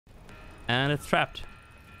And it's trapped.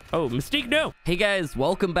 Oh, Mystique, no! Hey guys,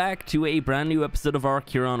 welcome back to a brand new episode of Ark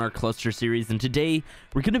here on our cluster series, and today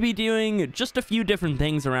we're going to be doing just a few different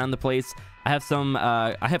things around the place. I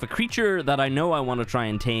have a creature that I know I want to try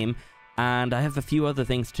and tame, and I have a few other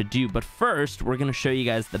things to do, but first we're going to show you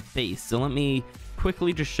guys the base. So let me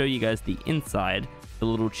quickly just show you guys the inside, the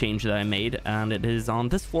little change that I made, and it is on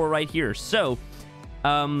this floor right here. So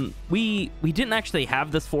we didn't actually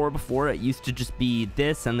have this floor before. It used to just be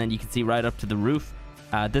this, and then you can see right up to the roof.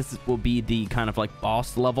 This will be the kind of like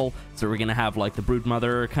boss level. So we're going to have like the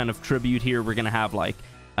Broodmother kind of tribute here. We're going to have like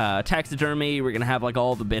taxidermy. We're going to have like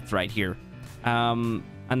all the bits right here. And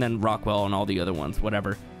then Rockwell and all the other ones,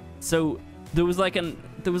 whatever. So there was like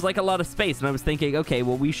a lot of space, and I was thinking, okay,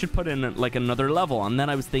 well, we should put in like another level. And then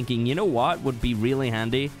I was thinking, you know what would be really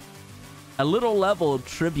handy? A little level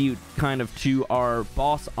tribute kind of to our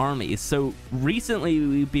boss army. So recently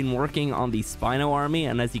we've been working on the Spino army,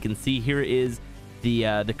 and as you can see, here is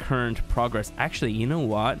the current progress. Actually, you know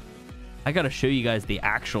what? I gotta show you guys the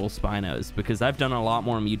actual Spinos, because I've done a lot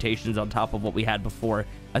more mutations on top of what we had before.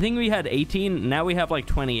 I think we had 18, now we have like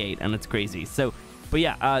 28, and it's crazy. So, but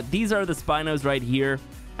yeah, these are the Spinos right here,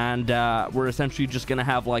 and we're essentially just gonna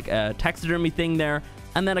have like a taxidermy thing there,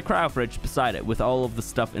 and then a cryo fridge beside it with all of the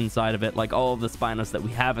stuff inside of it, like all of the Spinos that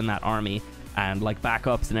we have in that army, and like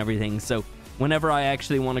backups and everything. So whenever I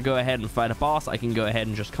actually want to go ahead and fight a boss, I can go ahead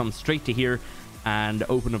and just come straight to here and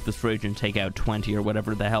open up this fridge and take out 20 or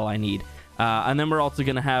whatever the hell I need. And then we're also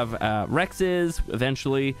going to have Rexes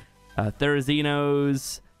eventually,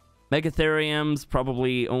 Therazinos, Megatheriums,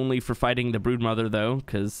 probably only for fighting the Broodmother though,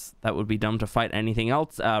 because that would be dumb to fight anything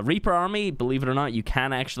else. Reaper army, believe it or not, you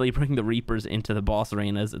can actually bring the Reapers into the boss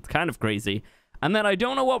arenas. It's kind of crazy. And then I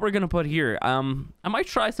don't know what we're going to put here. I might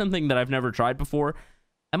try something that I've never tried before.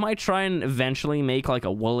 I might try and eventually make like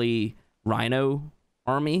a woolly rhino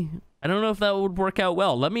army. I don't know if that would work out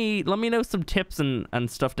well. Let me know some tips and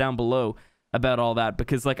stuff down below about all that,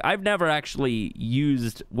 because like I've never actually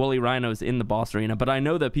used woolly rhinos in the boss arena, but I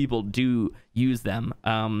know that people do use them.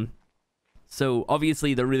 So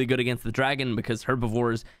obviously they're really good against the dragon, because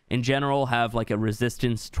herbivores in general have like a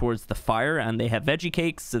resistance towards the fire, and they have veggie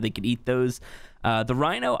cakes, so they can eat those. The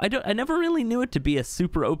rhino, I never really knew it to be a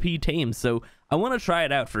super OP tame, so I want to try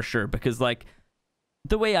it out for sure, because like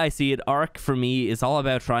the way I see it, Ark for me is all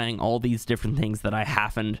about trying all these different things that I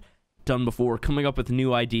haven't done before, coming up with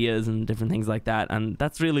new ideas and different things like that, and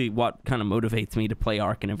that's really what kind of motivates me to play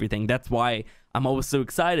Ark and everything. That's why I'm always so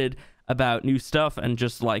excited about new stuff and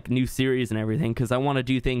just like new series and everything, because I want to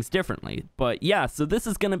do things differently. But yeah, so this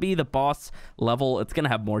is going to be the boss level. It's going to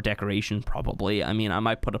have more decoration probably. I mean, I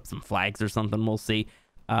might put up some flags or something, we'll see.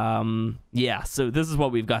 Yeah, so this is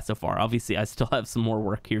what we've got so far. Obviously I still have some more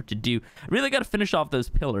work here to do. I really got to finish off those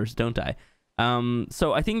pillars, don't I?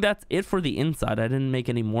 So I think that's it for the inside. I didn't make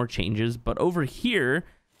any more changes, but over here,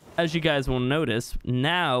 as you guys will notice,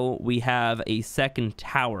 now we have a second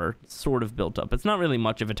tower sort of built up. It's not really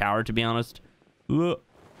much of a tower, to be honest. Don't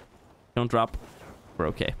drop. We're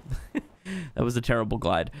okay. That was a terrible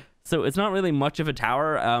glide. So it's not really much of a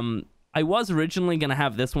tower. I was originally going to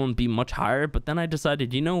have this one be much higher, but then I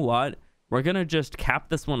decided, you know what? We're going to just cap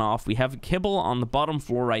this one off. We have a kibble on the bottom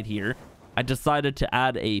floor right here. I decided to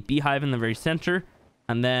add a beehive in the very center.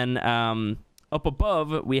 And then up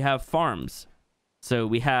above, we have farms. So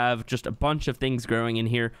we have just a bunch of things growing in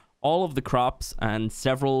here. All of the crops and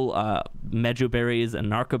several mejoberries and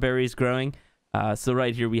narcoberries growing. So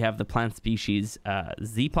right here, we have the plant species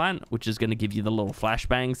Z plant, which is going to give you the little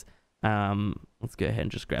flashbangs. Let's go ahead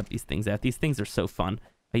and just grab these things out. These things are so fun.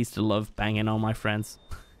 I used to love banging on my friends.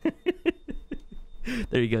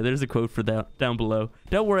 There you go. There's a quote for that down below.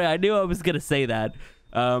 Don't worry, I knew I was gonna say that.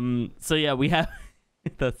 So yeah, we have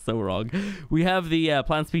that's so wrong. We have the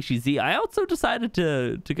plant species Z. I also decided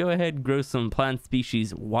to go ahead and grow some plant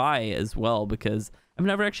species Y as well, because I've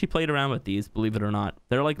never actually played around with these, believe it or not.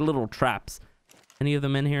 They're like little traps. Any of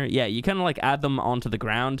them in here? Yeah, you kind of like add them onto the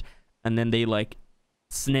ground, and then they like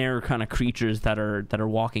snare kind of creatures that are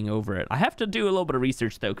walking over it. I have to do a little bit of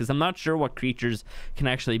research though, because I'm not sure what creatures can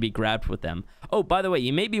actually be grabbed with them. Oh, by the way,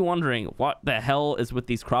 you may be wondering what the hell is with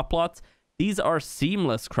these crop plots. These are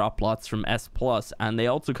seamless crop plots from S+, and they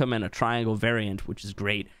also come in a triangle variant, which is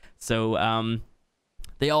great. So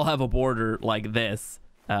they all have a border like this.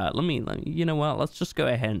 Let me, you know what? Let's just go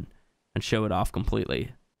ahead and show it off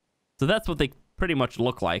completely. So that's what they pretty much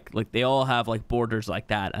look like. Like they all have like borders like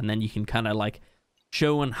that, and then you can kind of like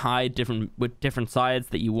show and hide different sides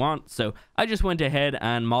that you want. So I just went ahead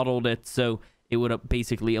and modeled it so it would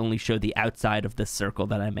basically only show the outside of this circle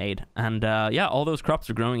that I made. And yeah, all those crops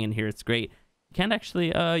are growing in here. It's great. You can't actually,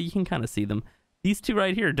 you can kind of see them. these two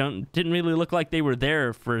right here didn't really look like they were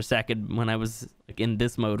there for a second when I was like in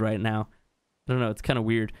this mode right now. I don't know, it's kind of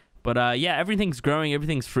weird. But yeah, everything's growing,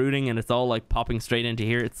 everything's fruiting, and it's all like popping straight into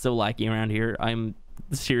here. It's so laggy around here. I'm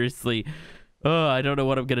seriously, I don't know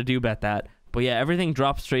what I'm gonna do about that. But yeah, everything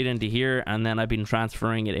drops straight into here, and then I've been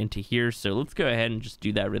transferring it into here. So let's go ahead and just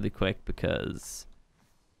do that really quick because,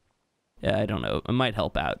 yeah, I don't know, it might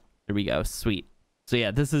help out. There we go, sweet. So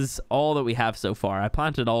yeah, this is all that we have so far. I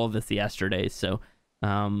planted all of this yesterday, so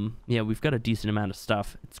yeah, we've got a decent amount of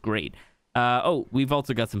stuff. It's great. Oh, we've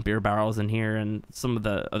also got some beer barrels in here, and some of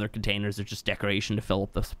the other containers are just decoration to fill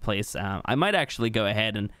up this place. I might actually go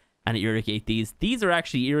ahead and irrigate these. These are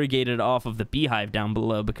actually irrigated off of the beehive down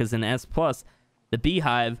below, because in S+, the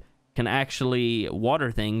beehive can actually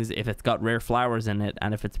water things if it's got rare flowers in it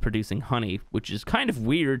and if it's producing honey, which is kind of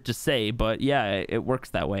weird to say, but yeah, it works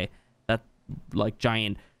that way. That like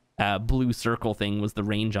giant blue circle thing was the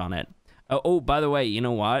range on it. Oh, by the way, you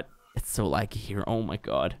know what? It's so laggy here. Oh my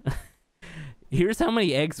god. Here's how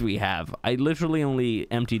many eggs we have. I literally only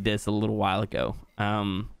emptied this a little while ago.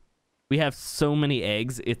 We have so many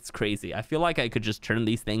eggs, it's crazy. I feel like I could just turn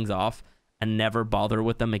these things off and never bother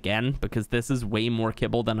with them again, because this is way more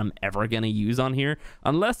kibble than I'm ever gonna use on here,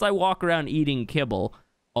 unless I walk around eating kibble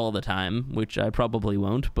all the time, which I probably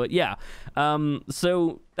won't. But yeah,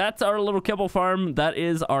 so that's our little kibble farm. That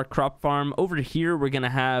is our crop farm. Over here we're gonna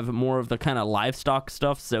have more of the kind of livestock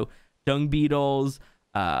stuff, so dung beetles.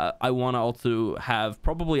 I want to also have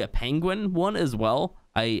probably a penguin one as well.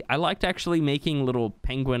 I liked actually making little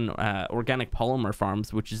penguin organic polymer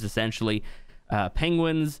farms, which is essentially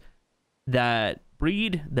penguins that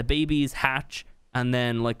breed, the babies hatch, and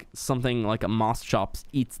then like something like a moss chops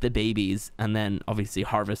eats the babies and then obviously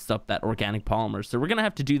harvests up that organic polymer. So we're gonna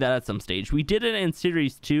have to do that at some stage. We did it in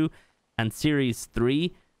series 2 and series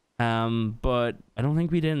 3, but I don't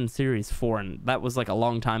think we did in series 4, and that was like a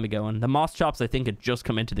long time ago, and the moss chops I think had just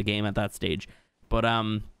come into the game at that stage. But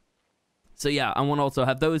so yeah, I want to also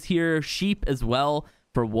have those here, sheep as well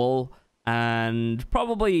for wool, and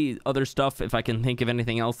probably other stuff. If I can think of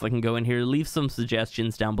anything else that can go in here, leave some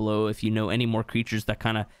suggestions down below if you know any more creatures that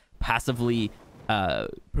kind of passively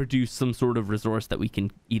produce some sort of resource that we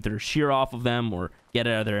can either shear off of them or get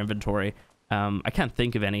out of their inventory. I can't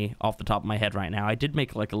think of any off the top of my head right now. I did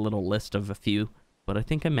make like a little list of a few, but I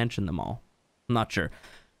think I mentioned them all. I'm not sure.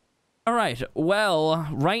 All right, well,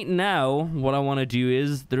 right now, what I want to do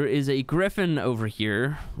is, there is a griffin over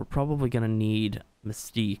here. We're probably going to need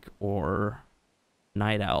Mystique or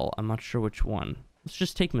Night Owl. I'm not sure which one. Let's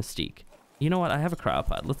just take Mystique. You know what? I have a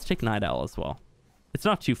cryopod. Let's take Night Owl as well. It's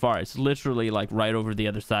not too far. It's literally like right over the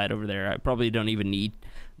other side over there. I probably don't even need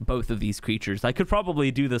both of these creatures. I could probably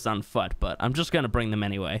do this on foot, but I'm just going to bring them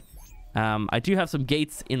anyway. I do have some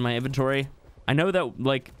gates in my inventory. I know that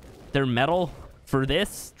like they're metal. For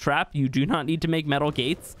this trap, you do not need to make metal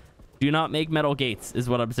gates. Do not make metal gates is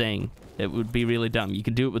what I'm saying. It would be really dumb. You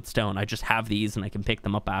can do it with stone. I just have these and I can pick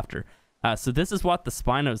them up after. So this is what the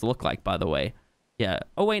Spinos look like, by the way. Yeah.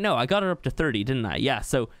 Oh, wait, no. I got it up to 30, didn't I? Yeah,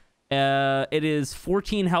 so it is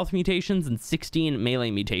 14 health mutations and 16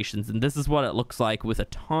 melee mutations. And this is what it looks like with a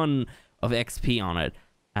ton of XP on it.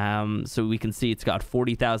 So we can see it's got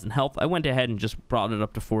 40,000 health. I went ahead and just brought it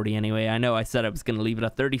up to 40 anyway. I know I said I was going to leave it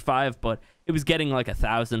at 35, but it was getting like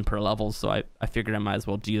 1,000 per level, so I figured I might as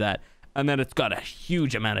well do that. And then it's got a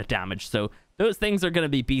huge amount of damage, so those things are going to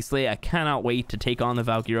be beastly. I cannot wait to take on the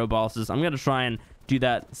Valkyro bosses. I'm going to try and do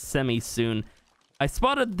that semi-soon. I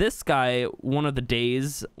spotted this guy one of the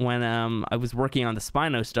days when I was working on the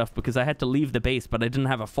Spino stuff, because I had to leave the base, but I didn't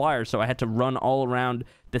have a flyer, so I had to run all around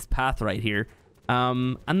this path right here.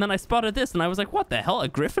 And then I spotted this and I was like, what the hell, a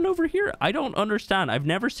griffin over here? I don't understand. I've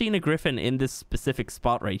never seen a griffin in this specific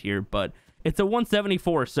spot right here, but it's a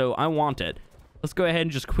 174, so I want it. Let's go ahead and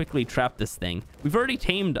just quickly trap this thing. We've already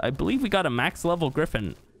tamed, I believe we got a max level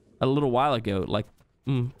griffin a little while ago, like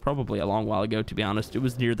probably a long while ago, to be honest. It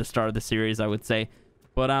was near the start of the series, I would say.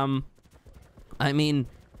 But I mean,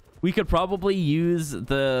 we could probably use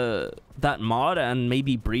that mod and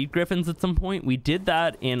maybe breed griffins at some point. We did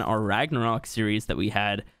that in our Ragnarok series that we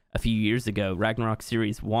had a few years ago, Ragnarok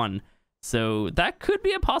Series 1. So that could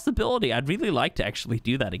be a possibility. I'd really like to actually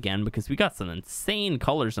do that again, because we got some insane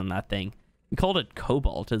colors on that thing. We called it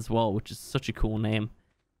Cobalt as well, which is such a cool name.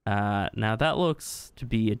 Now that looks to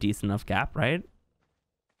be a decent enough gap, right?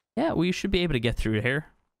 Yeah, we should be able to get through here.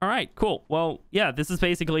 All right, cool. Well, yeah, this is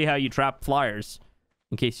basically how you trap flyers.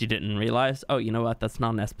 In case you didn't realize. Oh, you know what? That's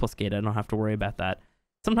not an S+ gate. I don't have to worry about that.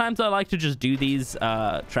 Sometimes I like to just do these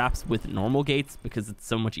traps with normal gates because it's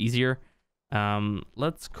so much easier.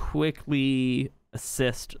 Let's quickly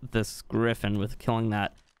assist this griffin with killing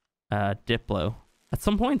that Diplo. At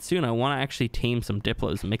some point soon, I want to actually tame some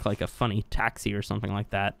Diplos and make like a funny taxi or something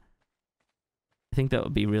like that. I think that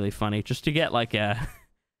would be really funny, just to get like a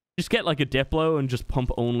just get like a Diplo and just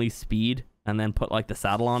pump only speed, and then put like the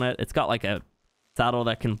saddle on it. It's got like a saddle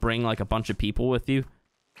that can bring like a bunch of people with you.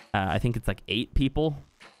 I think it's like 8 people,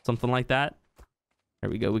 something like that. There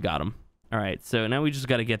we go, we got him. All right, so now we just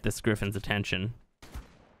got to get this Griffin's attention.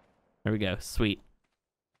 There we go, sweet.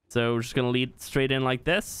 So we're just gonna lead straight in like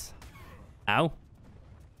this. Ow.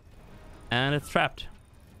 And it's trapped.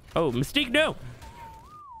 Oh, Mystique, no!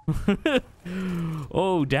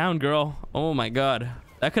 Oh, down, girl. Oh my god.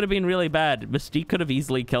 That could have been really bad. Mystique could have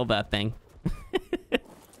easily killed that thing.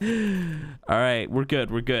 Alright, we're good,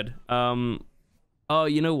 we're good. Oh,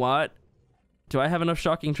 you know what? Do I have enough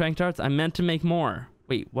shocking trank darts? I meant to make more.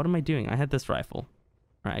 Wait, what am I doing? I had this rifle.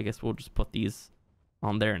 Alright, I guess we'll just put these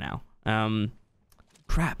on there now.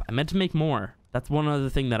 Crap, I meant to make more. That's one other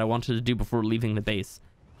thing that I wanted to do before leaving the base.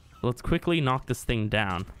 Let's quickly knock this thing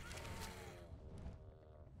down.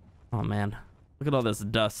 Oh man, look at all this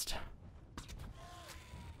dust.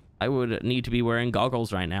 I would need to be wearing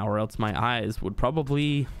goggles right now, or else my eyes would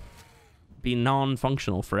probably be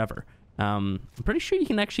non-functional forever. I'm pretty sure you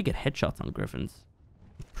can actually get headshots on Griffins.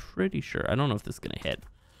 I'm pretty sure. I don't know if this is gonna hit.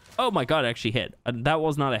 Oh my god, it actually hit. That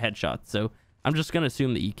was not a headshot, so I'm just gonna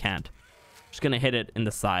assume that you can't. Just gonna hit it in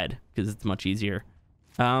the side because it's much easier.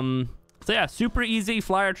 So yeah, super easy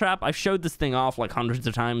flyer trap. I've showed this thing off like hundreds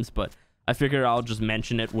of times, but I figure I'll just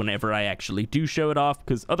mention it whenever I actually do show it off,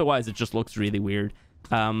 because otherwise it just looks really weird.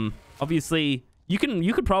 Obviously you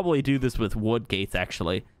could probably do this with wood gates.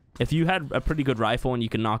 Actually, if you had a pretty good rifle and you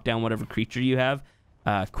can knock down whatever creature you have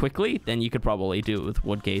quickly, then you could probably do it with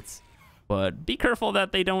wood gates. But be careful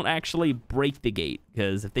that they don't actually break the gate,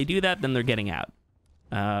 because if they do that, then they're getting out.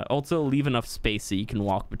 Also, leave enough space so you can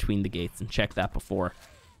walk between the gates, and check that before.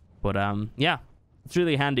 But yeah, it's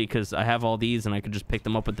really handy because I have all these and I could just pick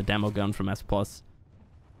them up with the demo gun from S+. Let's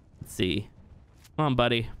see. Come on,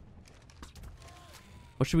 buddy.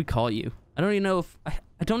 What should we call you? I don't even know if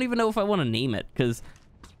I don't even know if I want to name it, because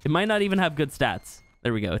it might not even have good stats.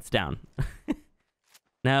 There we go, it's down.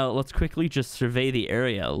 Now let's quickly just survey the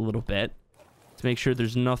area a little bit to make sure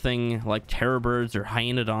there's nothing like terror birds or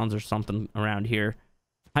hyenodons or something around here.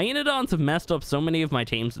 Hyenodons have messed up so many of my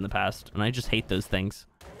tames in the past, and I just hate those things.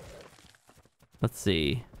 Let's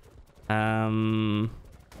see.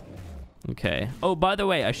 Okay. Oh, by the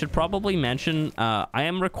way, I should probably mention, I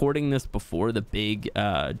am recording this before the big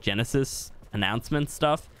Genesis announcement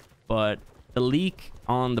stuff, but the leak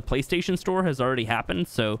on the PlayStation Store has already happened,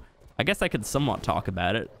 so I guess I could somewhat talk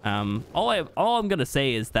about it. All I'm gonna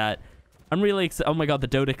say is that I'm really excited. Oh my god, the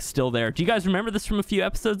Dodic's still there. Do you guys remember this from a few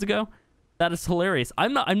episodes ago? That is hilarious.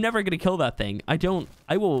 I'm never gonna kill that thing. I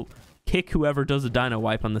will kick whoever does a dino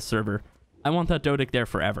wipe on the server. I want that Dodic there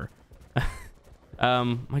forever.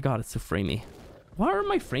 My god, it's so framey. What are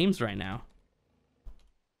my frames right now?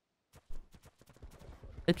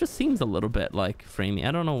 It just seems a little bit like framey.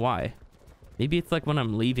 I don't know why. Maybe it's like when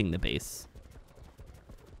I'm leaving the base.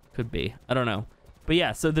 Could be. I don't know. But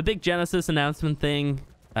yeah, so the big Genesis announcement thing.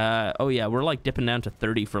 Oh yeah, we're like dipping down to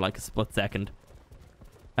 30 for like a split second.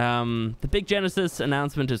 The big Genesis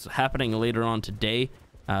announcement is happening later on today.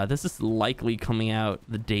 This is likely coming out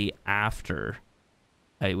the day after,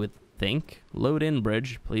 I would think. Load in,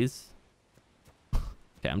 bridge, please.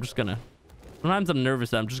 Okay, I'm just gonna... Sometimes I'm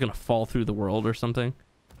nervous that I'm just gonna fall through the world or something.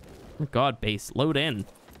 Oh god, base, load in.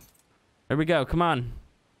 There we go, come on.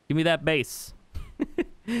 Give me that base.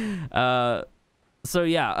 So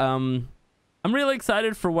yeah, I'm really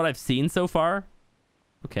excited for what I've seen so far.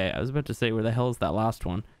 Okay, I was about to say, where the hell is that last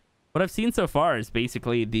one? What I've seen so far is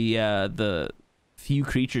basically the few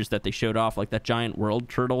creatures that they showed off, like that giant world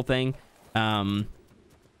turtle thing.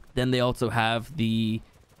 Then they also have the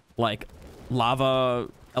like lava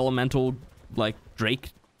elemental like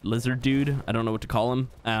drake lizard dude. I don't know what to call him.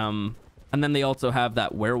 And then they also have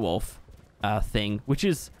that werewolf thing, which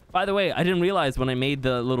is, by the way, I didn't realize when I made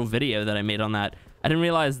the little video that I made on that, I didn't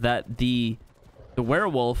realize that the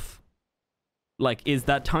werewolf like is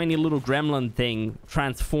that tiny little gremlin thing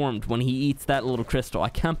transformed when he eats that little crystal. I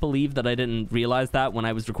can't believe that I didn't realize that when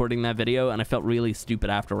I was recording that video, and I felt really stupid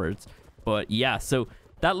afterwards. But yeah, so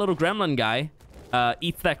that little gremlin guy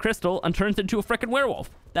eats that crystal and turns into a freaking werewolf.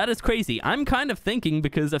 That is crazy. I'm kind of thinking,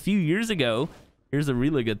 because a few years ago, here's a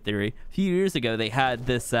really good theory. A few years ago, they had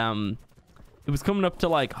this, it was coming up to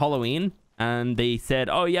like Halloween, and they said,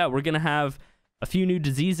 oh yeah, we're going to have a few new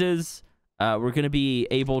diseases. We're going to be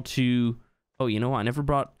able to... Oh, you know what? I never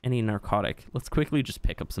brought any narcotic. Let's quickly just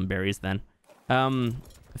pick up some berries then. A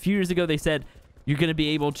few years ago, they said you're going to be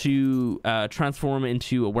able to transform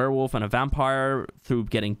into a werewolf and a vampire through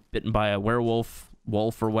getting bitten by a wolf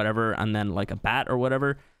or whatever, and then like a bat or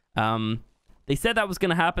whatever. They said that was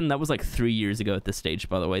going to happen. That was like 3 years ago at this stage,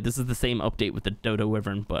 by the way. This is the same update with the Dodo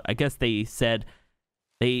Wyvern, but I guess they said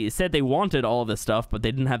they wanted all of this stuff, but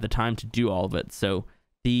they didn't have the time to do all of it. So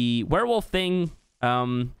the werewolf thing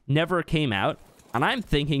never came out, and I'm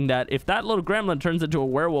thinking that if that little gremlin turns into a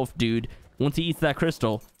werewolf dude once he eats that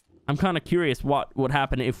crystal, I'm kind of curious what would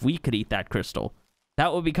happen if we could eat that crystal.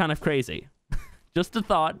 That would be kind of crazy. Just a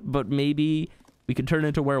thought, but maybe we could turn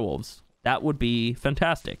into werewolves. That would be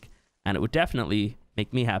fantastic. And it would definitely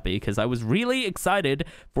make me happy, because I was really excited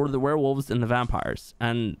for the werewolves and the vampires.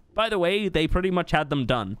 And by the way, they pretty much had them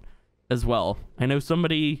done as well. I know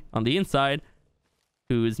somebody on the inside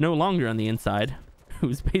who is no longer on the inside,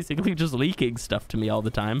 who's basically just leaking stuff to me all the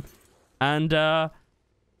time. And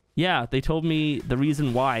yeah, they told me the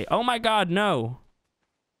reason why. Oh my god, no!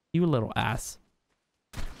 You little ass.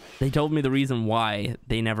 They told me the reason why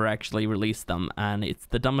they never actually released them, and it's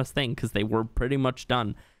the dumbest thing, because they were pretty much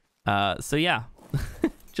done. So yeah,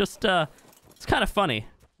 just it's kind of funny,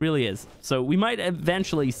 really is. So we might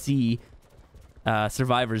eventually see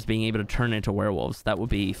survivors being able to turn into werewolves. That would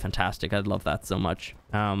be fantastic. I'd love that so much.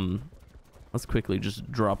 Let's quickly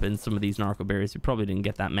just drop in some of these narco berries. We probably didn't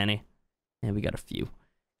get that many, and we got a few.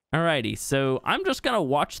 Alrighty, so I'm just gonna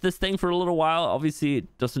watch this thing for a little while. Obviously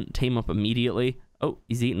it doesn't tame up immediately. Oh,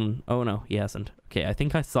 he's eating. Oh no, he hasn't. Okay, I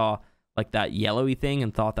think I saw like that yellowy thing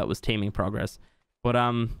and thought that was taming progress. But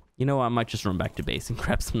you know, I might just run back to base and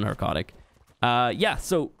grab some narcotic. Yeah,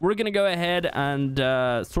 so we're gonna go ahead and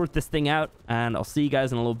sort this thing out, and I'll see you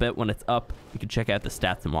guys in a little bit when it's up. We can check out the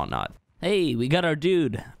stats and whatnot. Hey, we got our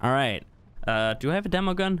dude. All right. Do I have a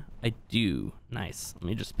demo gun? I do. Nice. Let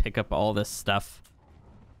me just pick up all this stuff.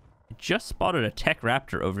 I just spotted a tech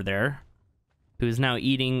raptor over there, who is now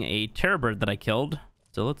eating a terror bird that I killed.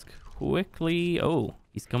 So let's quickly... Oh,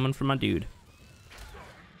 he's coming for my dude.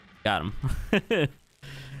 Got him.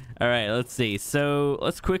 All right, let's see. So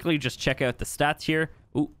let's quickly just check out the stats here.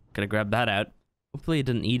 Ooh, gotta grab that out. Hopefully it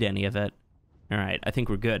didn't eat any of it. All right, I think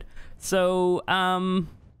we're good. So, in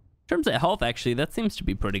terms of health, actually, that seems to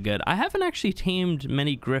be pretty good. I haven't actually tamed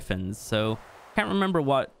many griffins, so can't remember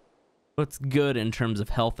what's good in terms of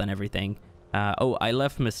health and everything. Oh, I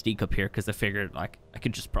left Mystique up here because I figured like I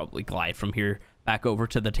could just probably glide from here back over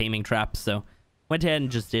to the taming trap. So went ahead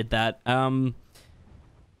and just did that. In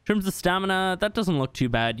terms of stamina, that doesn't look too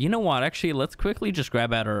bad. You know what? Actually, let's quickly just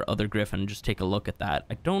grab out our other griffin and just take a look at that.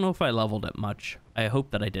 I don't know if I leveled it much. I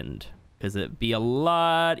hope that I didn't, because it'd be a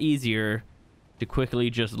lot easier to quickly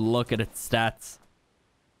just look at its stats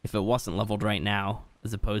if it wasn't leveled right now,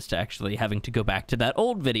 as opposed to actually having to go back to that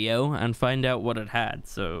old video and find out what it had.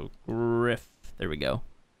 So, Griff, there we go.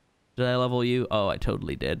 Did I level you? Oh, I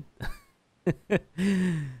totally did.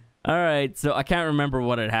 All right, so I can't remember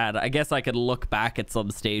what it had. I guess I could look back at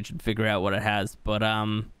some stage and figure out what it has, but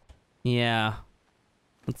yeah.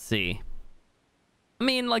 Let's see. I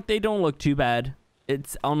mean, like, they don't look too bad.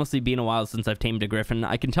 It's honestly been a while since I've tamed a griffin.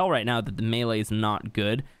 I can tell right now that the melee is not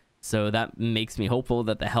good, so that makes me hopeful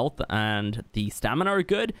that the health and the stamina are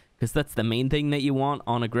good, because that's the main thing that you want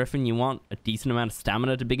on a griffin. You want a decent amount of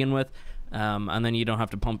stamina to begin with, and then you don't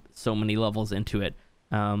have to pump so many levels into it.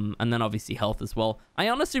 And then obviously health as well. I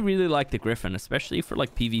honestly really like the griffin, especially for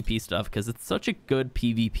like PvP stuff, because it's such a good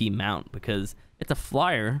PvP mount, because it's a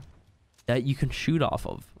flyer that you can shoot off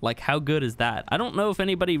of. Like, how good is that? I don't know if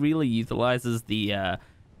anybody really utilizes the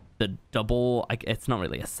double, like, it's not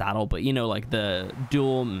really a saddle, but you know, like the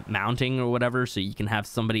dual mounting or whatever, so you can have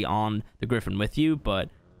somebody on the griffin with you. But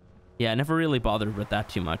yeah, I never really bothered with that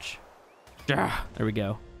too much. There we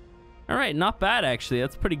go. All right, not bad actually.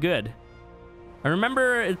 That's pretty good. I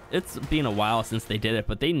remember it's been a while since they did it,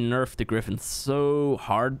 but they nerfed the griffin so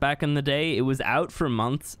hard back in the day. It was out for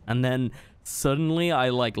months, and then suddenly I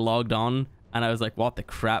like logged on and I was like, what the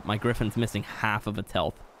crap, my griffin's missing half of its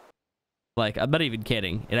health. Like, I'm not even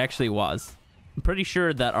kidding, it actually was. I'm pretty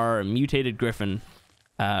sure that our mutated griffin,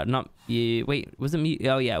 wait, was it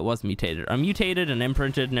oh yeah, it was mutated. Our mutated and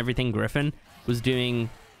imprinted and everything griffin was doing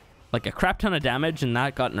like a crap ton of damage, and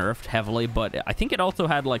that got nerfed heavily, but I think it also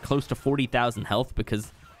had like close to 40,000 health,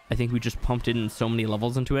 because I think we just pumped in so many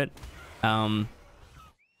levels into it.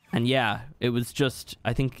 And yeah, it was just,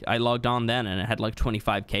 I think I logged on then and it had like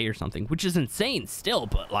 25k or something, which is insane still,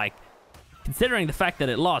 but like, considering the fact that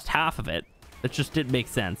it lost half of it, it just didn't make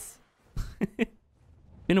sense.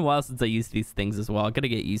 Been a while since I used these things as well. I gotta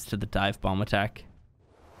get used to the dive bomb attack.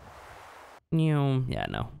 Yeah,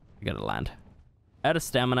 no, I gotta land. Out of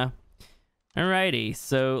stamina. Alrighty,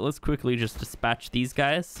 so let's quickly just dispatch these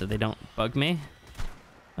guys so they don't bug me.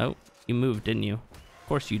 Oh, you moved, didn't you? Of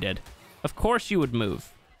course you did. Of course you would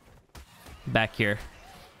move. Back here.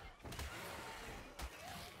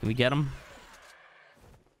 Can we get him?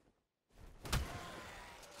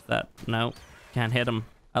 That no, can't hit him.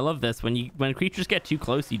 I love this. When creatures get too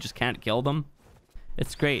close, you just can't kill them.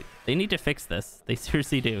 It's great. They need to fix this. They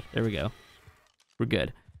seriously do. There we go. We're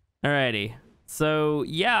good. Alrighty. So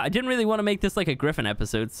yeah, I didn't really want to make this like a Griffin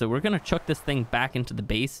episode, so we're gonna chuck this thing back into the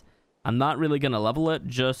base. I'm not really gonna level it,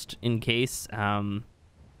 just in case we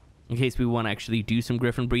want to actually do some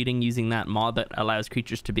Griffin breeding using that mod that allows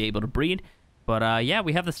creatures to be able to breed. But yeah,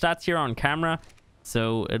 we have the stats here on camera,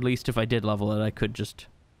 so at least if I did level it, I could just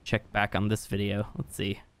check back on this video. Let's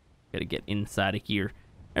see. Gotta get inside of here.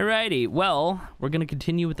 Alrighty, well, we're gonna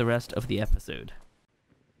continue with the rest of the episode.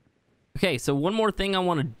 Okay, so one more thing I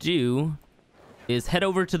want to do is head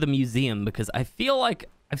over to the museum, because I feel like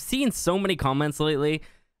I've seen so many comments lately,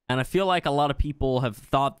 and I feel like a lot of people have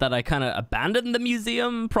thought that I kind of abandoned the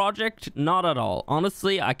museum project. Not at all.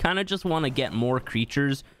 Honestly, I kind of just want to get more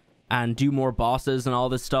creatures and do more bosses and all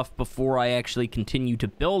this stuff before I actually continue to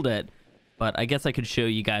build it. But I guess I could show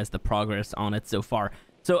you guys the progress on it so far.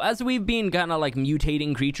 So as we've been kind of like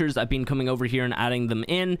mutating creatures, I've been coming over here and adding them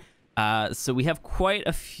in. So we have quite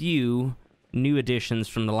a few new additions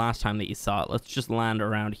from the last time that you saw it. Let's just land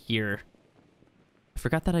around here. I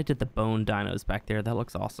forgot that I did the bone dinos back there. That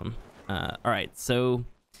looks awesome. All right, so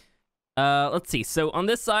let's see. So on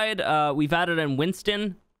this side, we've added in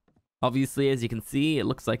Winston. Obviously, as you can see, it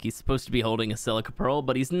looks like he's supposed to be holding a silica pearl,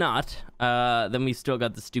 but he's not. Then we've still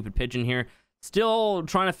got the stupid pigeon here. Still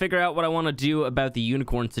trying to figure out what I want to do about the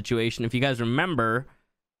unicorn situation. If you guys remember,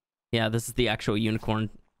 yeah, this is the actual unicorn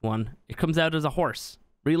one. It comes out as a horse.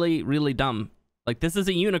 Really, really dumb. Like, this is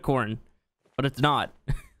a unicorn, but it's not.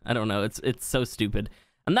 I don't know. It's so stupid.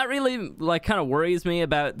 And that really, like, kind of worries me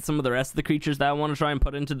about some of the rest of the creatures that I want to try and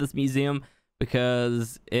put into this museum,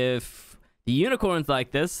 because if the unicorn's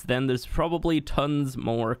like this, then there's probably tons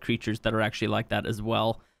more creatures that are actually like that as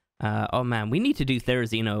well. Oh man, we need to do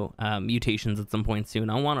Therizino mutations at some point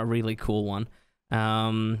soon. I want a really cool one.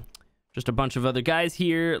 Just a bunch of other guys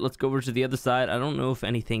here. Let's go over to the other side. I don't know if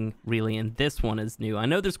anything really in this one is new. I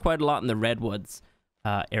know there's quite a lot in the Redwoods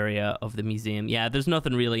area of the museum. Yeah, there's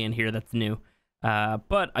nothing really in here that's new.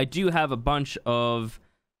 But I do have a bunch of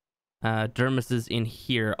dermises in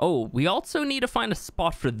here. Oh, we also need to find a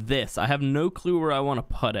spot for this. I have no clue where I want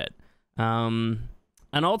to put it.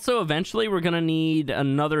 And also, eventually, we're going to need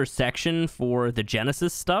another section for the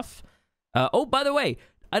Genesis stuff. Oh, by the way,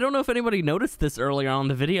 I don't know if anybody noticed this earlier on in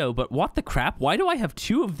the video, but what the crap? Why do I have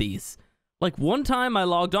two of these? Like, one time I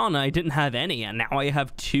logged on and I didn't have any, and now I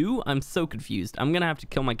have two? I'm so confused. I'm going to have to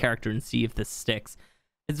kill my character and see if this sticks.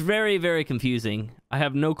 It's very, very confusing. I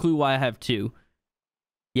have no clue why I have two.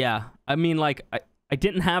 Yeah, I mean, like, I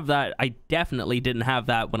didn't have that. I definitely didn't have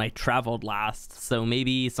that when I traveled last. So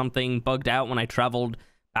maybe something bugged out when I traveled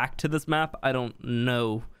back to this map. I don't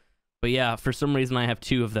know. But yeah, for some reason I have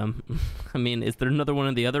two of them. I mean, is there another one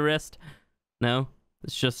on the other wrist? No?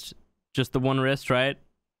 It's just the one wrist, right?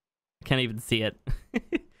 I can't even see it.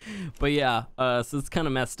 But yeah, so it's kind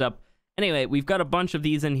of messed up. Anyway, we've got a bunch of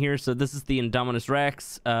these in here. So this is the Indominus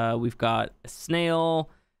Rex. We've got a snail,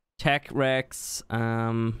 Tech Rex,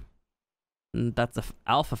 that's a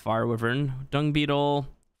alpha fire wyvern, dung beetle,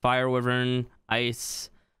 fire wyvern, ice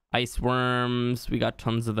worms. We got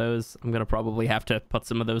tons of those. I'm gonna probably have to put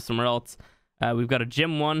some of those somewhere else. We've got a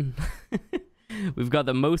gym one. We've got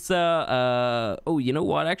the Mosa. Oh, you know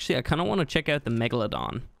what? Actually, I kind of want to check out the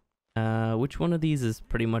Megalodon. Which one of these is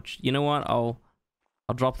pretty much? You know what? I'll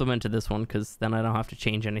drop them into this one, because then I don't have to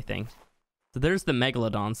change anything. So there's the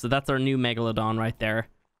Megalodon. So that's our new Megalodon right there.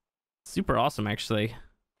 Super awesome, actually.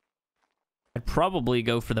 I'd probably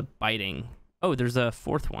go for the biting. Oh, there's a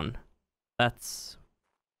fourth one. That's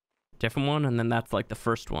a different one, and then that's like the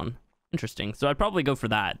first one. Interesting. So I'd probably go for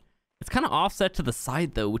that. It's kind of offset to the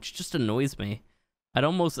side, though, which just annoys me. I'd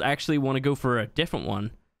almost actually want to go for a different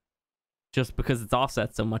one, just because it's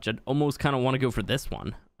offset so much. I'd almost kind of want to go for this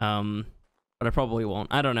one. But I probably won't.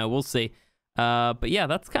 I don't know. We'll see. But yeah,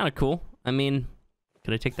 that's kind of cool. I mean,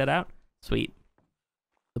 could I take that out? Sweet.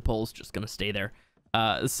 The pole's just going to stay there.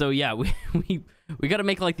 So yeah, we got to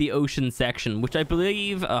make like the ocean section, which I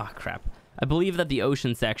believe, oh crap, I believe that the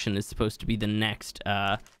ocean section is supposed to be the next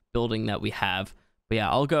building that we have. But yeah,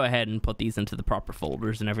 I'll go ahead and put these into the proper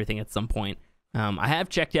folders and everything at some point. I have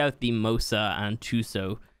checked out the Mosa and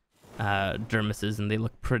Tuso dermises, and they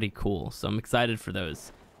look pretty cool, so I'm excited for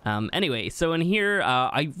those. Anyway, so in here,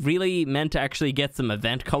 I really meant to actually get some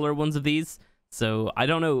event color ones of these. So I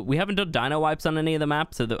don't know. We haven't done dino wipes on any of the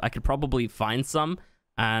maps, so that I could probably find some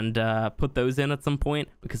and put those in at some point,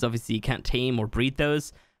 because obviously you can't tame or breed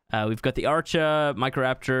those. We've got the Archa,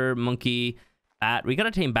 Microraptor, Monkey, Bat. We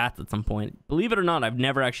gotta tame bats at some point. Believe it or not, I've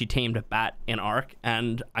never actually tamed a bat in Ark,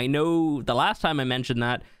 and I know the last time I mentioned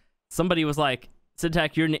that, somebody was like,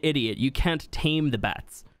 Syntac, you're an idiot. You can't tame the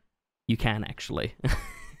bats. You can, actually.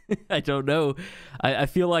 I don't know. I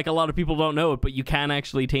feel like a lot of people don't know it, but you can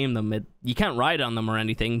actually tame them. You can't ride on them or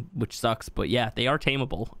anything, which sucks, but yeah, they are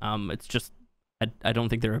tameable. It's just, I don't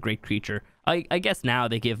think they're a great creature. I guess now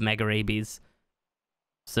they give mega rabies,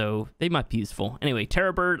 so they might be useful. Anyway,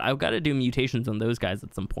 Terrorbird, I've got to do mutations on those guys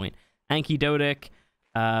at some point. Ankydotic.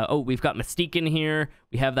 Oh, we've got Mystique in here.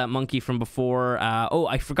 We have that monkey from before. Oh,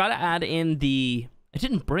 I forgot to add in the... I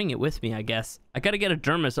didn't bring it with me, I guess. I got to get a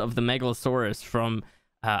Dermis of the Megalosaurus from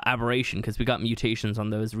Aberration, because we got mutations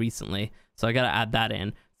on those recently. So I got to add that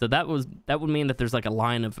in. So that would mean that there's like a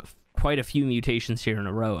line of quite a few mutations here in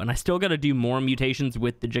a row. And I still got to do more mutations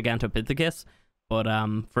with the Gigantopithecus. But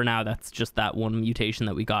for now, that's just that one mutation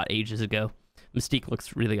that we got ages ago. Mystique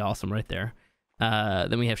looks really awesome right there.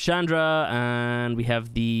 Then we have Chandra, and we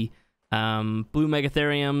have the blue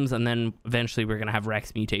Megatheriums, and then eventually we're going to have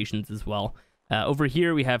Rex mutations as well. Over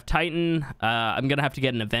here we have Titan. I'm going to have to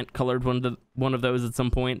get an event-colored one of those at some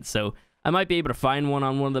point, so I might be able to find one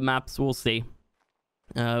on one of the maps. We'll see.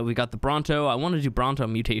 We got the Bronto. I want to do Bronto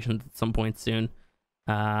mutations at some point soon.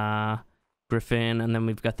 Griffin, and then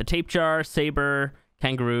we've got the Tape Jar, Saber,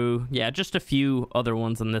 Kangaroo. Yeah, just a few other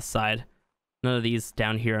ones on this side. None of these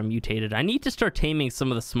down here are mutated. I need to start taming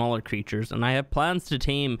some of the smaller creatures, and I have plans to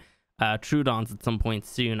tame Troodons at some point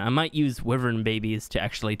soon. I might use Wyvern babies to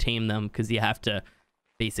actually tame them, because you have to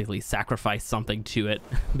basically sacrifice something to it,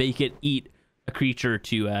 make it eat a creature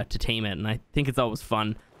to tame it, and I think it's always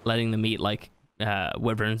fun letting them eat like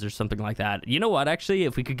Wyverns or something like that. You know what, actually,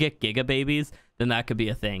 if we could get Giga babies, then that could be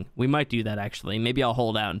a thing. We might do that, actually. Maybe I'll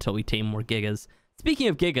hold out until we tame more Gigas. Speaking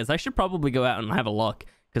of Gigas, I should probably go out and have a look,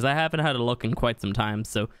 because I haven't had a look in quite some time,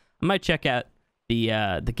 so I might check out the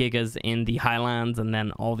Gigas in the Highlands, and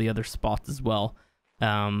then all the other spots as well,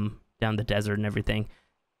 down the desert and everything.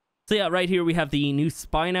 So yeah, right here we have the new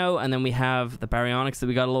Spino, and then we have the Baryonyx that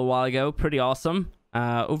we got a little while ago. Pretty awesome.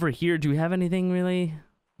 Over here, do we have anything really?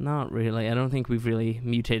 Not really. I don't think we've really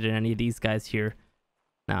mutated any of these guys here.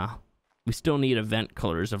 Nah. We still need event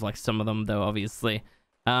colors of like some of them though, obviously.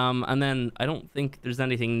 And then I don't think there's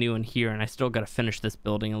anything new in here, and I still got to finish this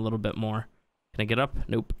building a little bit more. Can I get up?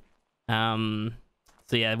 Nope.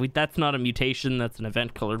 So yeah, that's not a mutation. That's an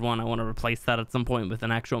event colored one. I want to replace that at some point with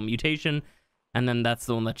an actual mutation. And then that's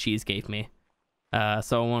the one that Cheese gave me.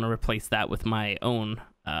 So I want to replace that with my own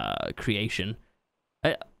creation.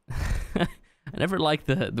 I never liked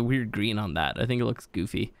the weird green on that. I think it looks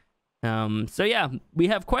goofy. So yeah, we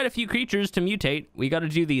have quite a few creatures to mutate. We got to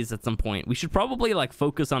do these at some point. We should probably like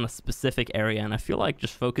focus on a specific area, and I feel like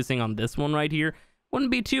just focusing on this one right here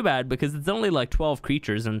wouldn't be too bad, because it's only like 12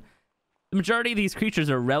 creatures, and the majority of these creatures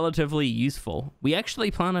are relatively useful. We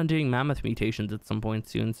actually plan on doing mammoth mutations at some point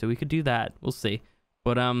soon, so we could do that. We'll see.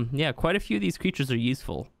 But yeah, quite a few of these creatures are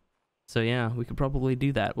useful. So yeah, we could probably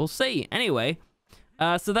do that. We'll see. Anyway,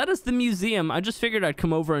 so that is the museum. I just figured I'd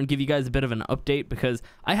come over and give you guys a bit of an update, because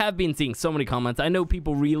I have been seeing so many comments. I know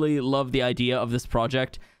people really love the idea of this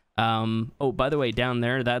project. Oh, by the way, down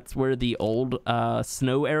there, that's where the old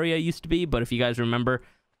snow area used to be. But if you guys remember,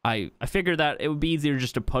 I figured that it would be easier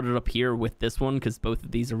just to put it up here with this one, because both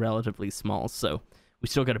of these are relatively small. So we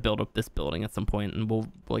still got to build up this building at some point, and we'll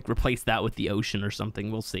like replace that with the ocean or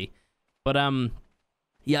something. We'll see. But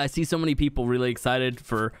yeah, I see so many people really excited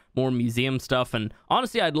for more museum stuff, and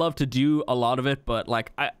honestly, I'd love to do a lot of it, but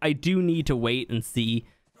like I do need to wait and see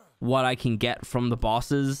what I can get from the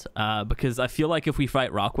bosses, because I feel like if we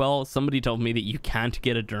fight Rockwell, somebody told me that you can't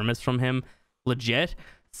get a Dermis from him legit.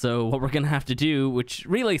 So what we're gonna have to do, which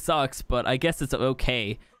really sucks, but I guess it's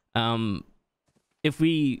okay, if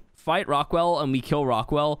we fight Rockwell and we kill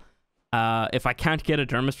Rockwell, if I can't get a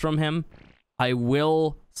Dermis from him, I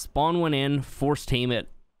will spawn one in, force tame it,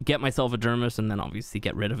 get myself a Dermis, and then obviously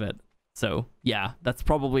get rid of it. So yeah, that's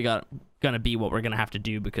probably gonna be what we're gonna have to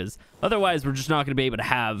do, because otherwise we're just not gonna be able to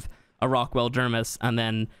have a Rockwell Dermis, and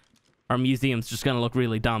then our museum's just gonna look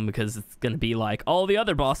really dumb, because it's gonna be like all the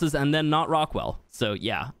other bosses and then not Rockwell. So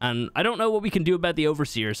yeah, and I don't know what we can do about the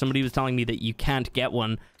Overseer. Somebody was telling me that you can't get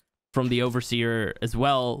one from the Overseer as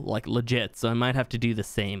well, like legit, so I might have to do the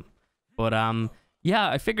same. But yeah,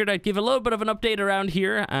 I figured I'd give a little bit of an update around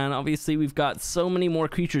here, and obviously we've got so many more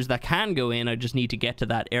creatures that can go in. I just need to get to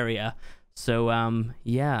that area. So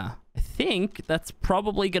yeah, I think that's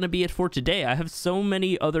probably going to be it for today. I have so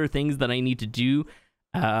many other things that I need to do.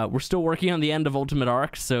 We're still working on the end of Ultimate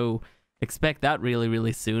Arc, so expect that really,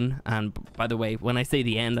 really soon. And by the way, when I say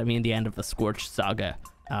the end, I mean the end of the Scorch saga.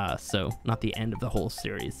 So not the end of the whole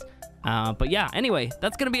series. But yeah, anyway,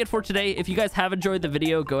 that's gonna be it for today. If you guys have enjoyed the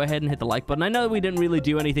video, go ahead and hit the like button. I know we didn't really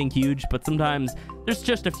do anything huge, but sometimes there's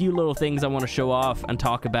just a few little things I want to show off and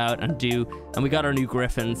talk about and do. And we got our new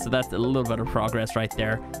Griffin, so that's a little bit of progress right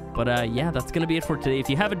there. But yeah, that's gonna be it for today. If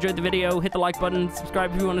you have enjoyed the video, hit the like button,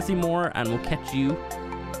 subscribe if you want to see more, and we'll catch you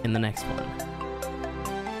in the next one.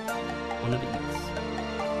 One of these.